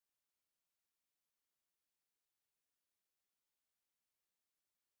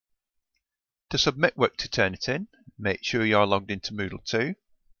To submit work to Turnitin, make sure you're logged into Moodle 2.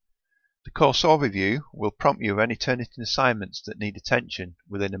 The course overview will prompt you of any Turnitin assignments that need attention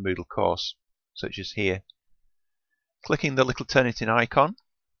within a Moodle course, such as here. Clicking the little Turnitin icon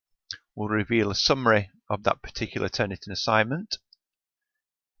will reveal a summary of that particular Turnitin assignment,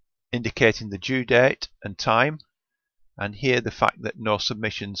 indicating the due date and time, and here the fact that no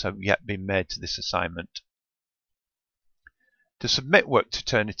submissions have yet been made to this assignment. To submit work to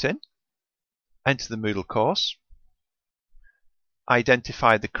Turnitin, enter the Moodle course,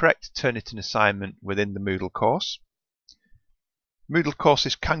 identify the correct Turnitin assignment within the Moodle course. Moodle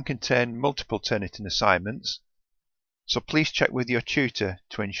courses can contain multiple Turnitin assignments, so please check with your tutor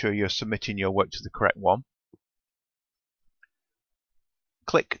to ensure you're submitting your work to the correct one.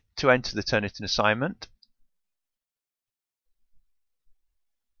 Click to enter the Turnitin assignment.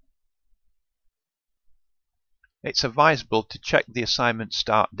 It's advisable to check the assignment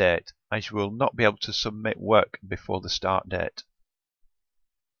start date, as you will not be able to submit work before the start date.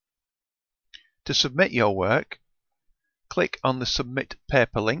 To submit your work, click on the Submit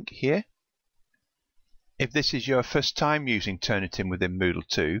Paper link here. If this is your first time using Turnitin within Moodle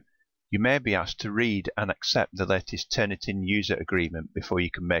 2, you may be asked to read and accept the latest Turnitin user agreement before you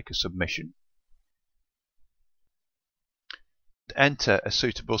can make a submission. Enter a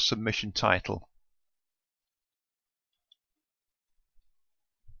suitable submission title.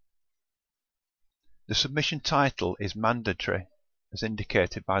 The submission title is mandatory, as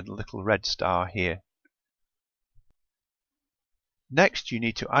indicated by the little red star here. Next, you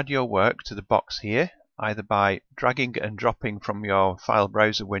need to add your work to the box here, either by dragging and dropping from your file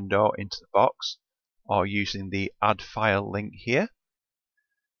browser window into the box, or using the Add File link here.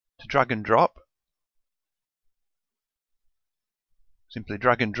 To drag and drop, simply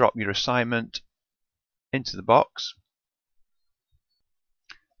drag and drop your assignment into the box,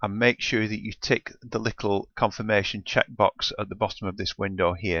 and make sure that you tick the little confirmation checkbox at the bottom of this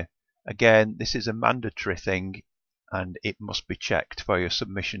window here. Again, this is a mandatory thing and it must be checked for your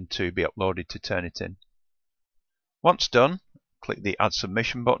submission to be uploaded to Turnitin. Once done, click the Add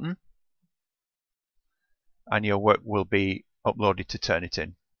Submission button and your work will be uploaded to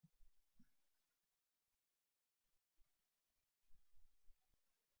Turnitin.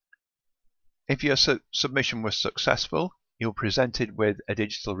 If your submission was successful, you're presented with a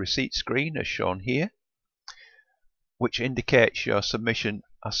digital receipt screen as shown here, which indicates your submission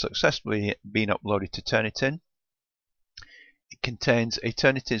has successfully been uploaded to Turnitin. It contains a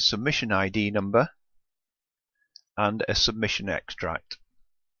Turnitin submission ID number and a submission extract.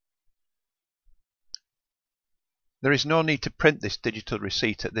 There is no need to print this digital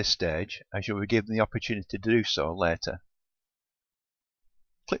receipt at this stage, as you will be given the opportunity to do so later.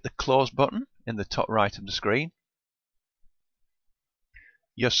 Click the Close button in the top right of the screen.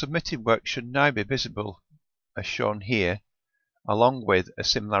 Your submitted work should now be visible as shown here, along with a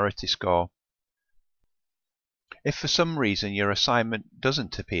similarity score. If for some reason your assignment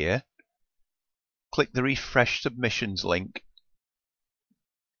doesn't appear, click the Refresh Submissions link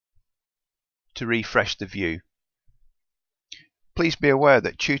to refresh the view. Please be aware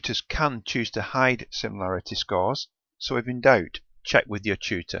that tutors can choose to hide similarity scores, so if in doubt, check with your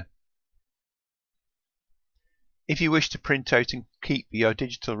tutor. If you wish to print out and keep your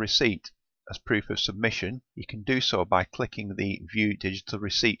digital receipt as proof of submission, you can do so by clicking the View Digital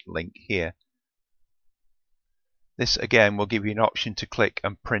Receipt link here. This again will give you an option to click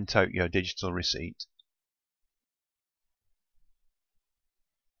and print out your digital receipt.